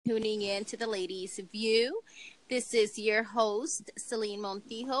tuning in to the Ladies View. This is your host, Celine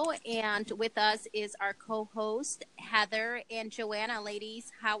Montijo, and with us is our co-host, Heather and Joanna.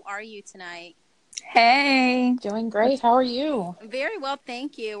 Ladies, how are you tonight? Hey. Doing great. How are you? Very well,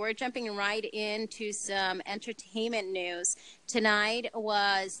 thank you. We're jumping right into some entertainment news. Tonight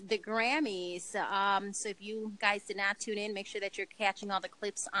was the Grammys. So if you guys did not tune in, make sure that you're catching all the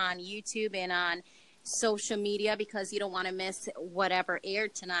clips on YouTube and on social media because you don't want to miss whatever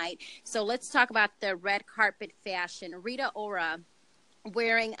aired tonight. So let's talk about the red carpet fashion. Rita Ora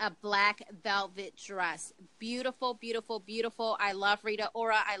wearing a black velvet dress. Beautiful, beautiful, beautiful. I love Rita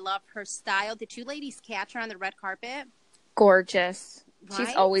Ora. I love her style. Did you ladies catch her on the red carpet? Gorgeous. Right?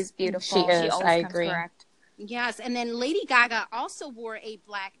 She's always beautiful. She is. Always I comes agree. correct. Yes, and then Lady Gaga also wore a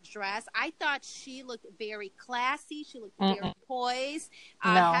black dress. I thought she looked very classy. She looked very poised.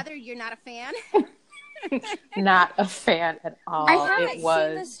 No. Heather, you're not a fan? Not a fan at all. I haven't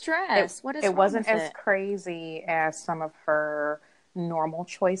seen this dress. What is it wrong wasn't with as it? crazy as some of her normal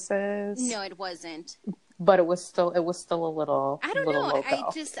choices. No, it wasn't. But it was still a little. I don't little know. loco.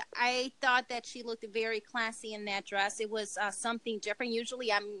 I thought that she looked very classy in that dress. It was something different.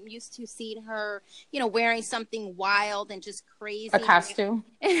 Usually I'm used to seeing her, wearing something wild and just crazy. A costume.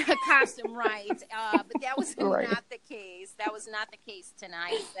 A costume, right. But that was Right. not the case. That was not the case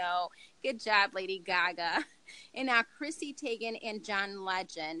tonight. So good job, Lady Gaga. And now Chrissy Teigen and John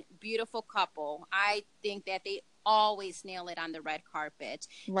Legend, beautiful couple. I think that they always nail it on the red carpet.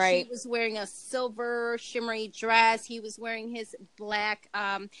 Right. She was wearing a silver shimmery dress. He was wearing his black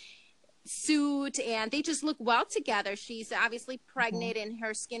suit, and they just look well together. She's obviously pregnant, and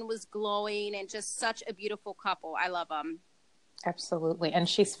her skin was glowing, and just such a beautiful couple. I love them. Absolutely. And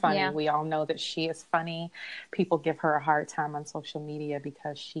she's funny. Yeah. We all know that she is funny. People give her a hard time on social media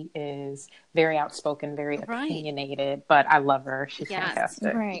because she is very outspoken, very opinionated, but I love her. She's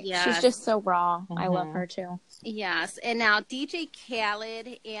fantastic. Right. Yes. She's just so raw. I love her too. Yes. And now DJ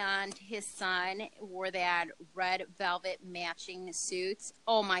Khaled and his son wore that red velvet matching suits.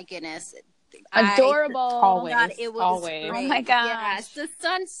 Oh my goodness. Adorable. Always. It was Always. great. Oh my gosh. Yes. The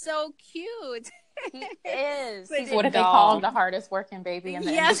son's so cute. He is. He's What a did they doll. call him? The hardest working baby in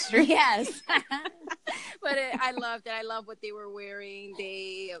the industry? Yes. But I loved it. I love what they were wearing.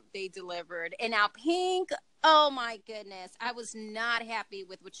 They delivered. And now Pink, oh my goodness. I was not happy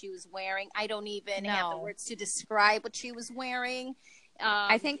with what she was wearing. I don't even have the words to describe what she was wearing.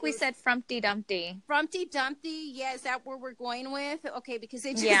 I think we said Frumpty Dumpty. Frumpty Dumpty, yeah, is that where we're going with? Okay, because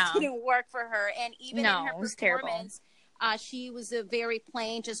it just didn't work for her. And even in her it was terrible. performance, she was a very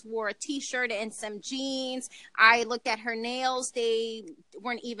plain, just wore a t-shirt and some jeans. I looked at her nails. They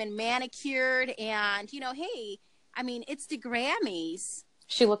weren't even manicured. And, hey, I mean, it's the Grammys.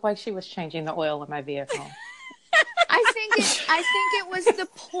 She looked like she was changing the oil in my vehicle. I think it was the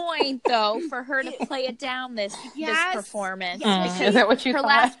point, though, for her to play it down this performance. Yes. Is that what you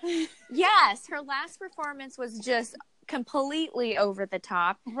thought? Yes, her last performance was just completely over the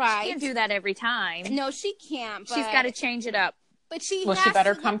top. Right. She can't do that every time. No, she can't. But She's got to change it up. But she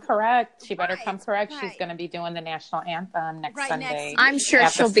better come correct. She better come correct. Right. She's going to be doing the national anthem next Sunday. I'm sure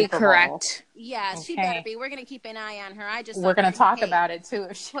she'll be correct. Yes, she better be. We're going to keep an eye on her. We're going to talk about it too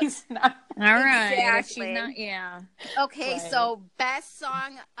if she's not. All right. Exactly. If she's not, Okay, Right. so best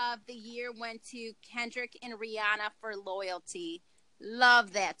song of the year went to Kendrick and Rihanna for Loyalty.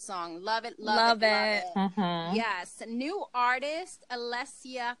 Love that song. Love it. Love it. Mm-hmm. Yes. New artist,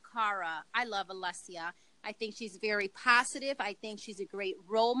 Alessia Cara. I love Alessia. I think she's very positive. I think she's a great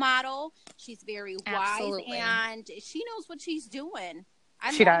role model. She's very wise, and she knows what she's doing.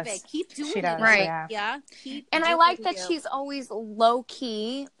 I love it. Keep doing it. Right. Yeah. And I like that she's always low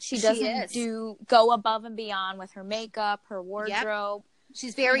key. She doesn't go above and beyond with her makeup, her wardrobe. Yep.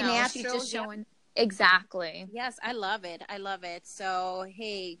 She's very natural. She's just showing. Exactly. Yes, I love it. I love it. So,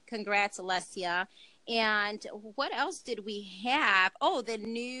 hey, congrats, Alessia. And what else did we have? Oh, the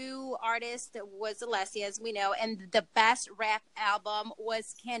new artist was Alessia, as we know. And the best rap album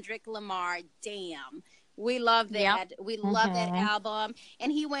was Kendrick Lamar. Damn. We love that. We love that album.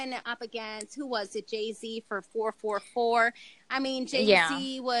 And he went up against, who was it? Jay-Z for 444. I mean,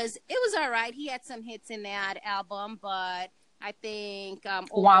 Jay-Z was all right. He had some hits in that album, but I think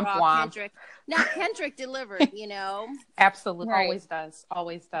overall Kendrick delivered, Absolutely. Right.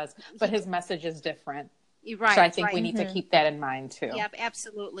 Always does. But his message is different. Right. So I think we need to keep that in mind too. Yep,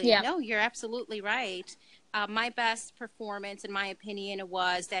 absolutely. Yep. No, you're absolutely right. My best performance, in my opinion,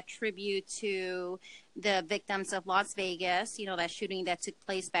 was that tribute to the victims of Las Vegas, that shooting that took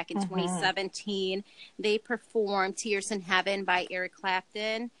place back in 2017. They performed Tears in Heaven by Eric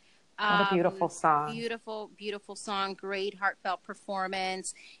Clapton. What a beautiful song. Beautiful song. Great heartfelt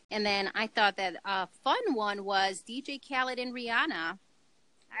performance. And then I thought that a fun one was DJ Khaled and Rihanna.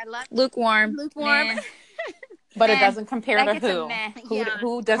 I love lukewarm. But it doesn't compare to who?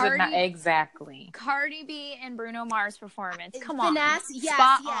 Who does Cardi, it not exactly? Cardi B and Bruno Mars performance. Come Finesse, on. yes,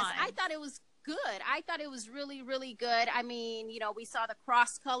 Spot yes. on. I thought it was good. I thought it was really, really good. I mean, we saw the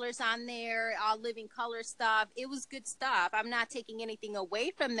cross colors on there, all living color stuff. It was good stuff. I'm not taking anything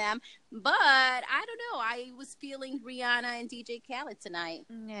away from them, but I don't know. I was feeling Rihanna and DJ Khaled tonight.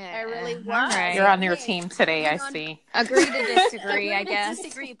 Yeah, I really was. right. You're on their team today, I see. Agree to disagree, I guess.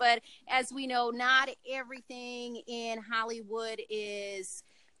 Disagree, but as we know, not everything in Hollywood is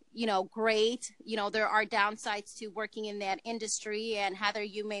great. There are downsides to working in that industry. And Heather,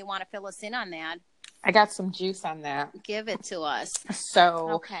 you may want to fill us in on that. I got some juice on that. Give it to us.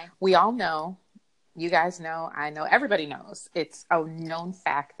 So we all know, you guys know, I know, everybody knows. It's a known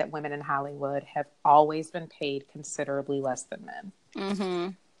fact that women in Hollywood have always been paid considerably less than men. Mm-hmm.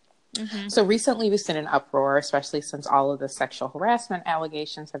 Mm-hmm. So recently we've seen an uproar, especially since all of the sexual harassment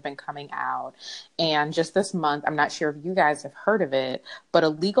allegations have been coming out. And just this month, I'm not sure if you guys have heard of it, but a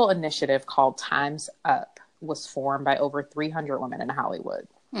legal initiative called Time's Up was formed by over 300 women in Hollywood.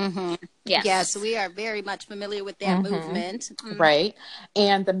 Mm-hmm. Yes, we are very much familiar with that movement. Mm-hmm. Right.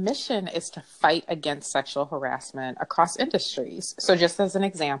 And the mission is to fight against sexual harassment across industries. So just as an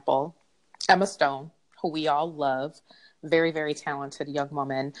example, Emma Stone, who we all love, very, very talented young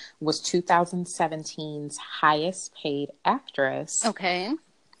woman, was 2017's highest paid actress. Okay.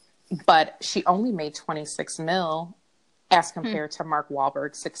 But she only made 26 mil as compared to Mark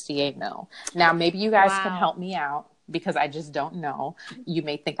Wahlberg's 68 mil. Now, maybe you guys can help me out because I just don't know. You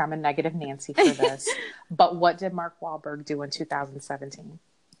may think I'm a negative Nancy for this, but what did Mark Wahlberg do in 2017?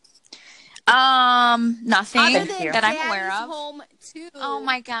 Nothing that I'm Daddy's aware of. Home too. Oh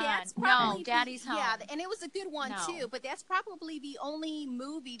my God. No, Daddy's Home. Yeah, and it was a good one too, but that's probably the only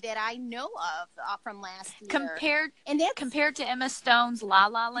movie that I know of from last year. Compared to Emma Stone's La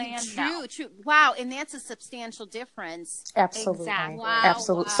La Land. True. Wow, and that's a substantial difference. Absolutely. Exactly. Wow,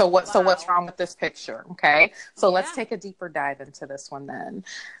 absolutely. So what's wrong with this picture? Okay. So let's take a deeper dive into this one then.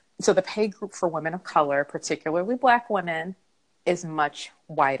 So the pay group for women of color, particularly Black women, is much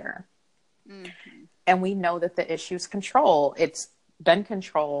wider. Mm-hmm. And we know that the issue is control. It's been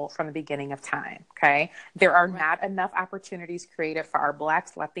control from the beginning of time. Okay. There are not enough opportunities created for our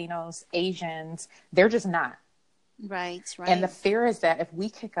Blacks, Latinos, Asians. They're just not. Right. And the fear is that if we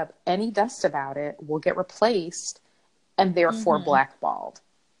kick up any dust about it, we'll get replaced and therefore blackballed.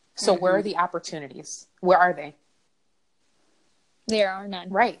 So where are the opportunities? Where are they? There are none.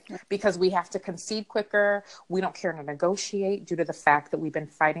 Right. Because we have to concede quicker. We don't care to negotiate due to the fact that we've been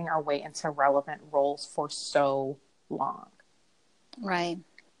fighting our way into relevant roles for so long. Right.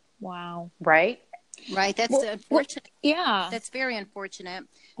 Wow. Right? Right. That's unfortunate. Yeah. That's very unfortunate.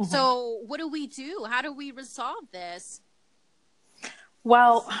 Mm-hmm. So what do we do? How do we resolve this?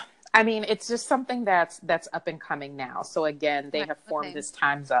 Well, I mean, it's just something that's up and coming now. So again, they have formed this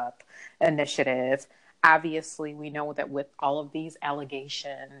Time's Up initiative. Obviously, we know that with all of these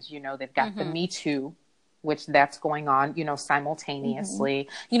allegations, they've got the Me Too, which that's going on, simultaneously,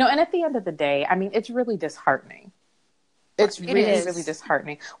 and at the end of the day, I mean, it's really disheartening. It's really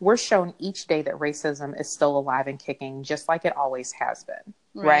disheartening. We're shown each day that racism is still alive and kicking, just like it always has been.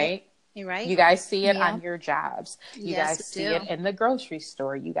 Right? You're right. You guys see it on your jobs. You guys see it in the grocery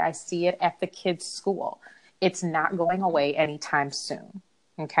store. You guys see it at the kids' school. It's not going away anytime soon.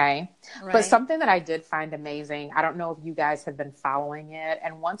 Okay. Right. But something that I did find amazing, I don't know if you guys have been following it.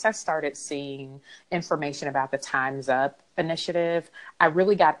 And once I started seeing information about the Time's Up initiative, I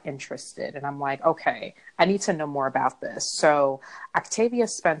really got interested. And I'm like, okay, I need to know more about this. So Octavia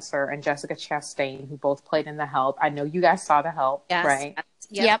Spencer and Jessica Chastain, who both played in The Help. I know you guys saw The Help, right?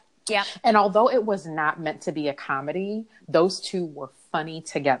 Yep. And although it was not meant to be a comedy, those two were funny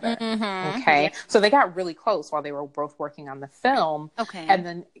together. Okay. Yep. So they got really close while they were both working on the film. Okay. And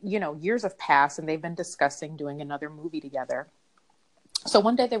then, years have passed and they've been discussing doing another movie together. So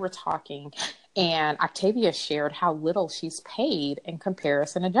one day they were talking and Octavia shared how little she's paid in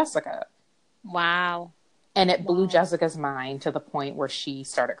comparison to Jessica. Wow. And it blew Jessica's mind to the point where she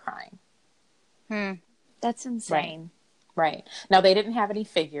started crying. That's insane. Right. Now, they didn't have any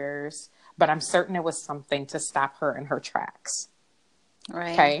figures, but I'm certain it was something to stop her in her tracks.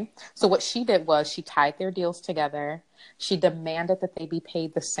 Right. Okay. So what she did was she tied their deals together. She demanded that they be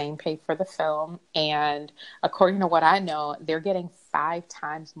paid the same pay for the film. And according to what I know, they're getting 5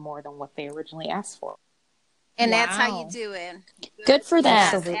 times more than what they originally asked for. And that's how you do it. Good for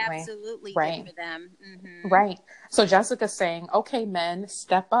them. Absolutely. Right. Good for them. Right. So Jessica's saying, okay, men,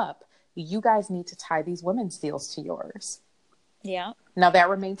 step up. you guys need to tie these women's deals to yours. Yeah. Now that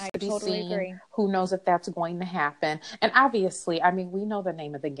remains to be totally seen. Agree. Who knows if that's going to happen? And obviously, I mean, we know the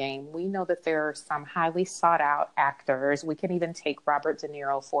name of the game. We know that there are some highly sought out actors. We can even take Robert De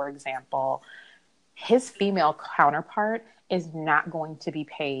Niro, for example. His female counterpart is not going to be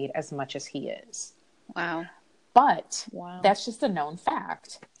paid as much as he is. Wow. But that's just a known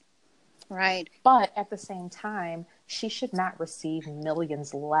fact. Right. But at the same time, she should not receive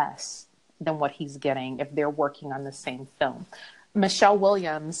millions less than what he's getting if they're working on the same film. Michelle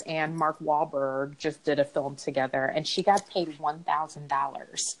Williams and Mark Wahlberg just did a film together, and she got paid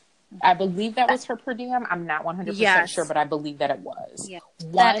 $1,000. I believe that was her per diem. I'm not 100% sure, but I believe that it was. Yeah.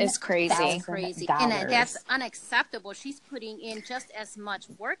 That is crazy. That's crazy. And that's unacceptable. She's putting in just as much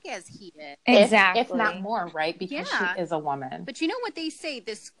work as he did. Exactly. If not more, right? Because she is a woman. But you know what they say,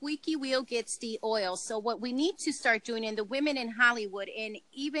 the squeaky wheel gets the oil. So what we need to start doing, and the women in Hollywood, and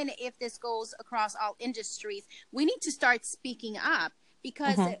even if this goes across all industries, we need to start speaking up,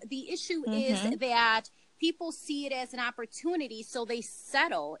 because the issue is that people see it as an opportunity, so they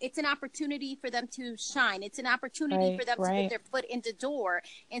settle. It's an opportunity for them to shine. It's an opportunity for them to get their foot in the door.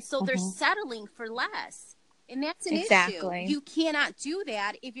 And so they're settling for less. And that's an issue. You cannot do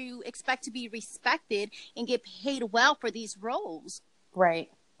that if you expect to be respected and get paid well for these roles. Right.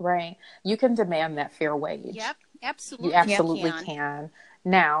 You can demand that fair wage. Yep, absolutely. You absolutely can.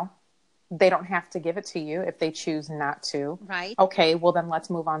 Now, they don't have to give it to you if they choose not to. Right. Okay, well then let's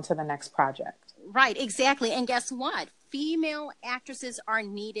move on to the next project. Right, exactly. And guess what? Female actresses are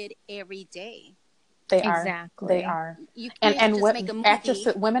needed every day. They are. Exactly. They are. You can't just make a movie.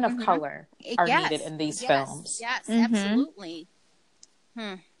 Actresses, women of color are needed in these films. Yes, absolutely.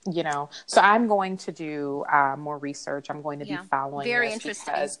 You know, so I'm going to do more research. I'm going to be following Very this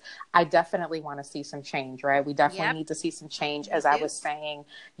interesting. because I definitely want to see some change, right? We definitely need to see some change. As I was saying,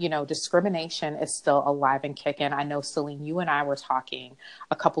 you know, discrimination is still alive and kicking. I know, Celine, you and I were talking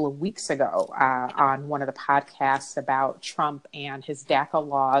a couple of weeks ago on one of the podcasts about Trump and his DACA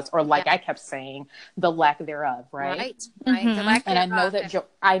laws, or like I kept saying, the lack thereof, right? Right. The lack and I know that,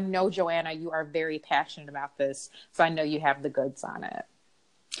 I know, Joanna, you are very passionate about this, so I know you have the goods on it.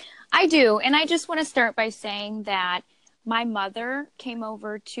 I do. And I just want to start by saying that my mother came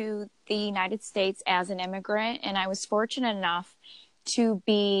over to the United States as an immigrant, and I was fortunate enough she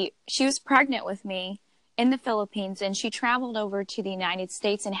was pregnant with me in the Philippines, and she traveled over to the United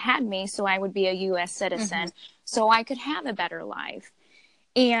States and had me so I would be a U.S. citizen, so I could have a better life.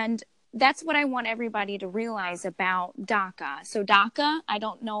 And that's what I want everybody to realize about DACA. So DACA, I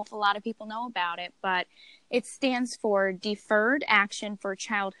don't know if a lot of people know about it, but it stands for Deferred Action for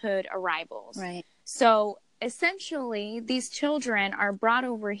Childhood Arrivals. Right. So essentially, these children are brought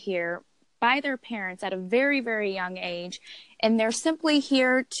over here by their parents at a very, very young age, and they're simply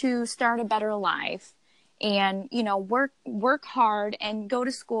here to start a better life and, you know, work hard and go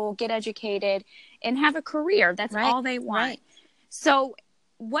to school, get educated, and have a career. That's all they want. Right. So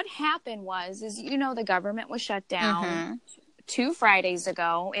what happened is, you know, the government was shut down 2 Fridays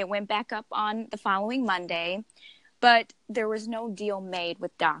ago. It went back up on the following Monday, but there was no deal made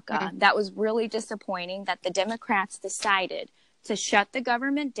with DACA. That was really disappointing, that the Democrats decided to shut the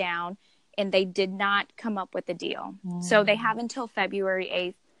government down, and they did not come up with a deal. So they have until February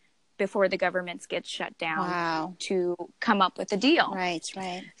 8th before the governments get shut down to come up with a deal. Right.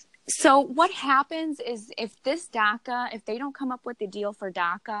 So what happens is, if they don't come up with a deal for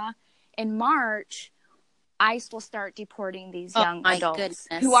DACA in March, ICE will start deporting these young adults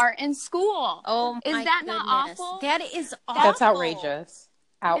who are in school. Oh, my Is that not awful? That is awful. That's outrageous.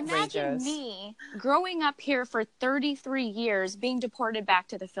 Imagine me growing up here for 33 years being deported back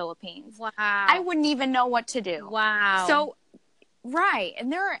to the Philippines. Wow. I wouldn't even know what to do. Wow. So,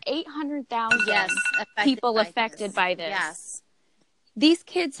 and there are 800,000 people affected by this. Yes. These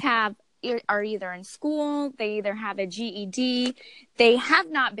kids are either in school, they either have a GED, they have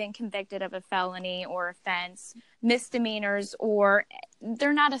not been convicted of a felony or offense, misdemeanors, or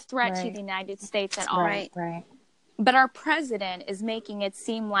they're not a threat to the United States at all. Right. But our president is making it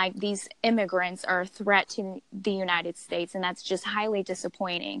seem like these immigrants are a threat to the United States, and that's just highly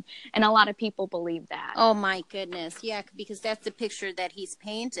disappointing. And a lot of people believe that. Oh, my goodness. Yeah, because that's the picture that he's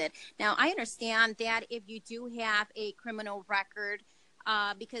painted. Now, I understand that if you do have a criminal record,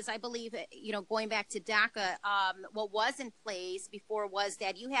 because I believe, you know, going back to DACA, what was in place before was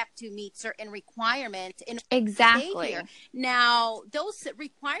that you have to meet certain requirements in order to stay here. Now, those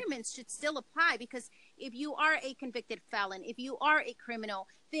requirements should still apply, because if you are a convicted felon, if you are a criminal,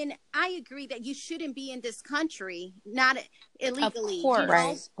 then I agree that you shouldn't be in this country, not illegally. Of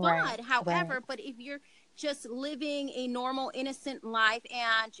course. But however, but if you're just living a normal, innocent life,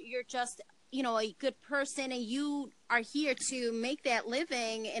 and you're just, a good person, and you are here to make that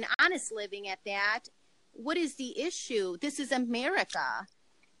living, an honest living at that. What is the issue? This is America.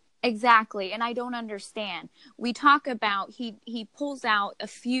 Exactly. And I don't understand. We talk about he pulls out a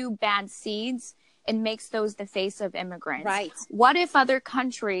few bad seeds and makes those the face of immigrants. Right. What if other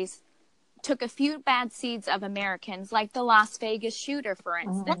countries took a few bad seeds of Americans, like the Las Vegas shooter, for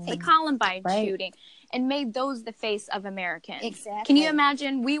instance, the Columbine shooting, and made those the face of Americans? Exactly. Can you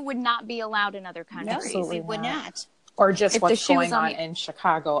imagine? We would not be allowed in other countries. No, Absolutely we would not. Or just what's going on in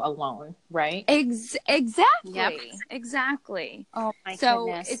Chicago alone, right? Exactly. Yep. Exactly. Oh my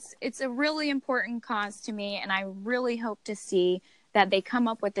goodness. So it's a really important cause to me, and I really hope to see that they come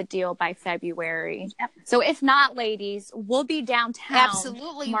up with a deal by February. Yep. So if not, ladies, we'll be downtown.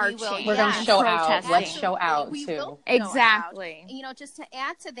 Absolutely, marching. we will. We're going to show out. Let's show out too. Exactly. Just to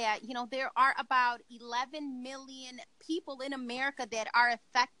add to that, there are about 11 million people in America that are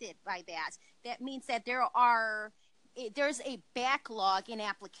affected by that. That means that there's a backlog in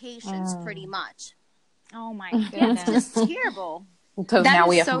applications, pretty much. Oh my goodness. It's just terrible. Because now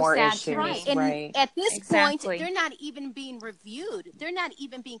we have more issues. Right. And at this point, they're not even being reviewed. They're not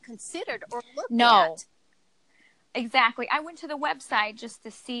even being considered or looked at. Exactly. I went to the website just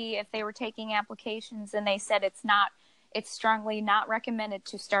to see if they were taking applications, and they said it's strongly not recommended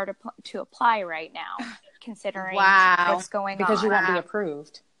to start to apply right now, considering what's going on. Because you won't be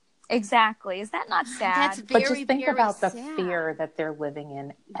approved. Exactly. Is that not sad? That's very, but just think about sad. The fear that they're living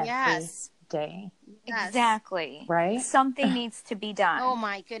in every day. Yes. Exactly. Right? Something needs to be done. Oh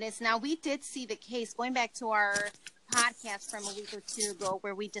my goodness. Now, we did see the case, going back to our podcast from a week or two ago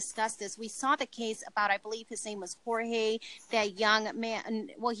where we discussed this. We saw the case about, I believe his name was Jorge, that young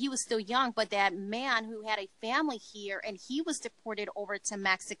man. Well, he was still young, but that man who had a family here, and he was deported over to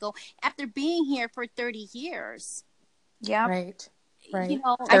Mexico after being here for 30 years. Yeah. Right.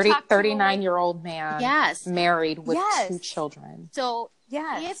 39-year-old man, married with 2 children. So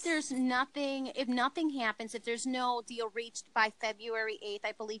if nothing happens, if there's no deal reached by February 8th,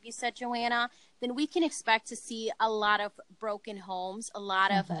 I believe you said, Joanna, then we can expect to see a lot of broken homes, a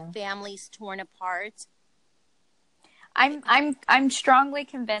lot of families torn apart. I'm strongly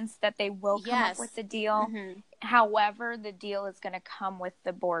convinced that they will come up with the deal. Mm-hmm. However, the deal is going to come with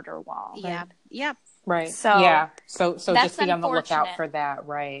the border wall. Yeah. Yep. Right. So So just be on the lookout for that.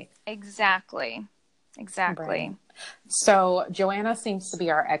 Right. Exactly. Right. So Joanna seems to be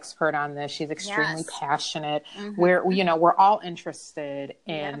our expert on this. She's extremely passionate. We're all interested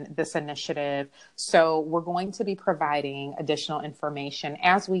in this initiative. So we're going to be providing additional information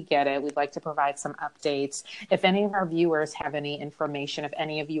as we get it. We'd like to provide some updates. If any of our viewers have any information, if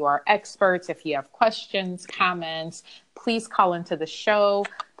any of you are experts, if you have questions, comments, please call into the show.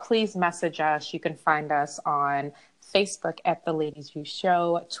 Please message us. You can find us on Facebook at The Ladies View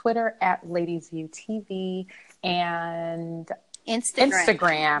Show, Twitter at Ladies View TV, and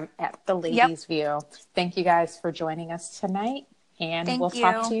Instagram at The Ladies View. Thank you guys for joining us tonight, and we'll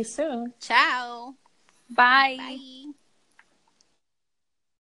talk to you soon. Ciao. Bye. Bye.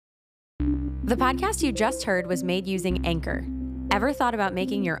 The podcast you just heard was made using Anchor. Ever thought about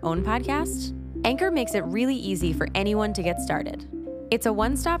making your own podcast? Anchor makes it really easy for anyone to get started. It's a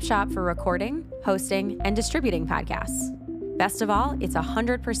one-stop shop for recording, hosting, and distributing podcasts. Best of all, it's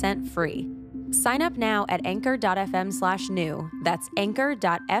 100% free. Sign up now at anchor.fm/new. That's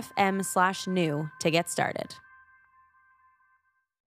anchor.fm/new to get started.